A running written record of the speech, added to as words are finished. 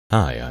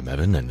Hi, I'm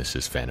Evan, and this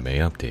is Fanime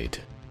Update.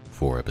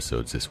 4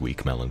 episodes this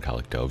week.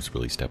 Melancholic Doves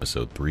released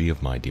episode 3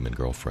 of My Demon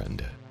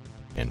Girlfriend,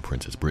 and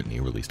Princess Brittany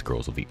released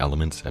Girls of the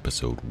Elements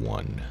episode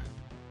 1.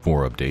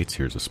 4 updates.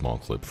 Here's a small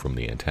clip from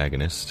the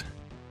antagonist.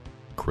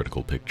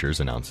 Critical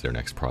Pictures announced their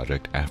next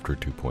project after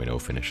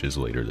 2.0 finishes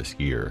later this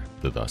year.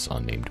 The thus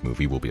unnamed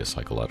movie will be a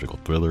psychological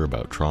thriller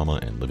about trauma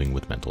and living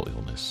with mental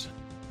illness.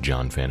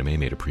 John Fanime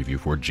made a preview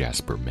for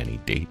Jasper Many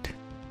Date.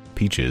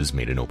 Peaches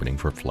made an opening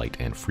for Flight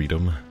and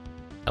Freedom.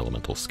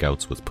 Elemental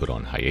Scouts was put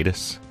on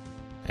hiatus,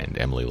 and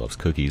Emily Loves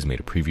Cookies made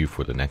a preview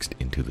for the next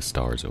Into the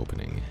Stars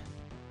opening.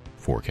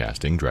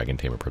 Forecasting, Dragon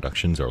Tamer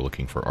Productions are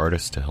looking for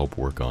artists to help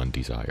work on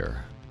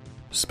Desire.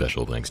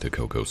 Special thanks to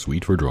Coco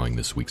Sweet for drawing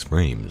this week's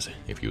frames.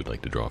 If you would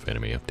like to draw a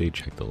Fanime update,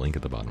 check the link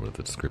at the bottom of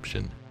the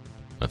description.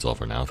 That's all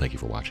for now. Thank you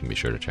for watching. Be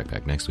sure to check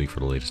back next week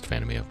for the latest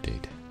Fanime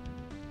update,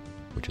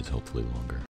 which is hopefully longer.